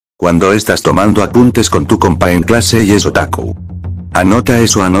Cuando estás tomando apuntes con tu compa en clase y es otaku. Anota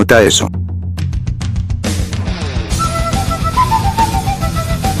eso, anota eso.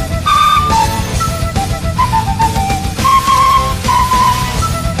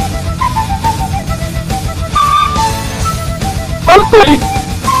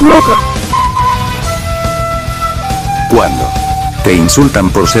 ¡Loca! Cuando te insultan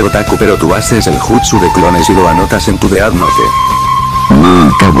por ser otaku pero tú haces el jutsu de clones y lo anotas en tu Death Note.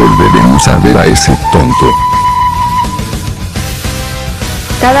 Nunca volveremos a ver a ese tonto.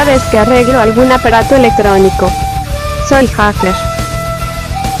 Cada vez que arreglo algún aparato electrónico. Soy hacker.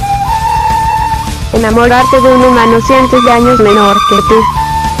 Enamorarte de un humano cientos de años menor que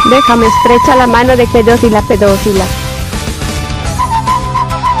tú. Déjame estrecha la mano de pedófila.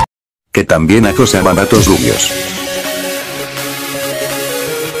 Que también acosa a vatos rubios.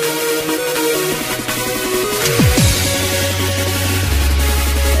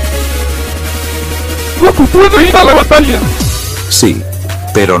 ¡Loco, puedo ir a la batalla! Sí.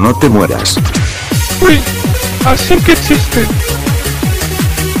 Pero no te mueras. Uy, así que existe.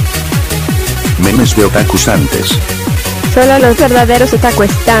 Memes de otakus antes. Solo los verdaderos otaku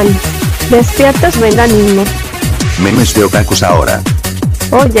están despiertos viendo anime. Memes de otakus ahora.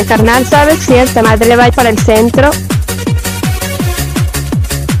 Oye carnal, ¿sabes si esta madre va para el centro?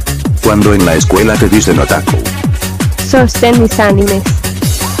 Cuando en la escuela te dicen otaku. Sostén mis animes.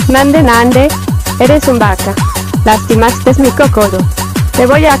 Nande, eres un vaca. Lastimaste mi cocodo. Te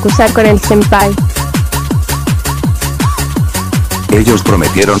voy a acusar con el senpai. Ellos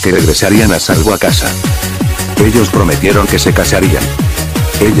prometieron que regresarían a salvo a casa. Ellos prometieron que se casarían.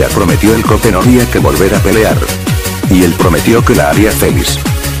 Ella prometió el que no había que volver a pelear. Y él prometió que la haría feliz.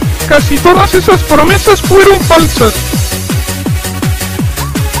 Casi todas esas promesas fueron falsas.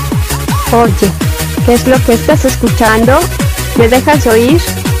 Oye, ¿qué es lo que estás escuchando? ¿Me dejas oír?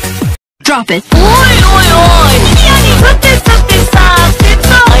 Drop it.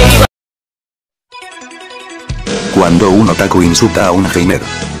 Cuando un otaku insulta a un gamer.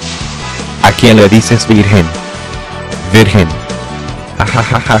 ¿A quién le dices virgen? Virgen.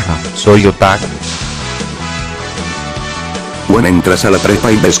 Jajajaja, soy otaku. Cuando entras a la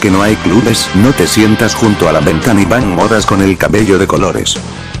prepa y ves que no hay clubes, no te sientas junto a la ventana y van modas con el cabello de colores.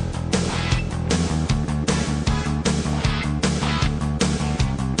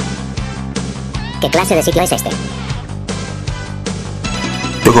 ¿Qué clase de sitio es este?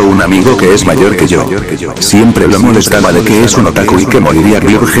 Tengo un amigo que es mayor que yo. Siempre lo molestaba de que es un otaku y que moriría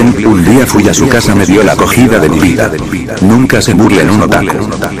virgen. Un día fui a su casa, me dio la acogida de mi vida. Nunca se burlen un otaku.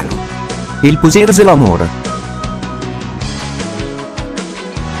 El poder del amor.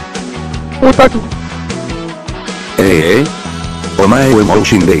 Otaku. Omae wo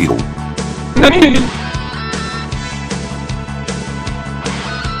shindeiru. Nani.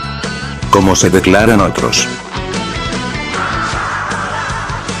 Como se declaran otros.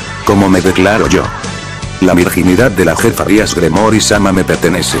 Como me declaro yo. La virginidad de la jefa Rías Gremori-sama me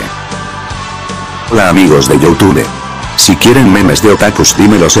pertenece. Hola amigos de YouTube. Si quieren memes de otakus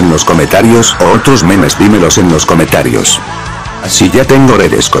dímelos en los comentarios o otros memes dímelos en los comentarios. Así ya tengo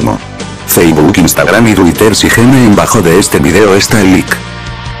redes como Facebook, Instagram y Twitter. Sígueme embajo de este video está el link.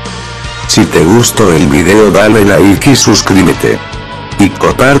 Si te gustó el video dale like y suscríbete. Y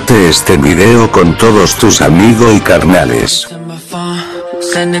comparte este video con todos tus amigos y carnales.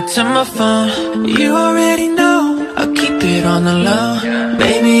 Send it to my phone. You already know I'll keep it on the low.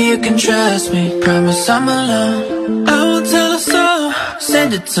 Baby, you can trust me. Promise I'm alone. I won't tell a soul.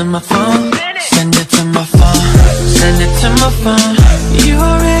 Send it to my phone. Send it to my phone. Send it to my phone. You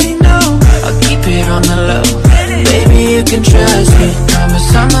already know I'll keep it on the low. Baby, you can trust me.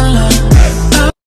 Promise I'm alone.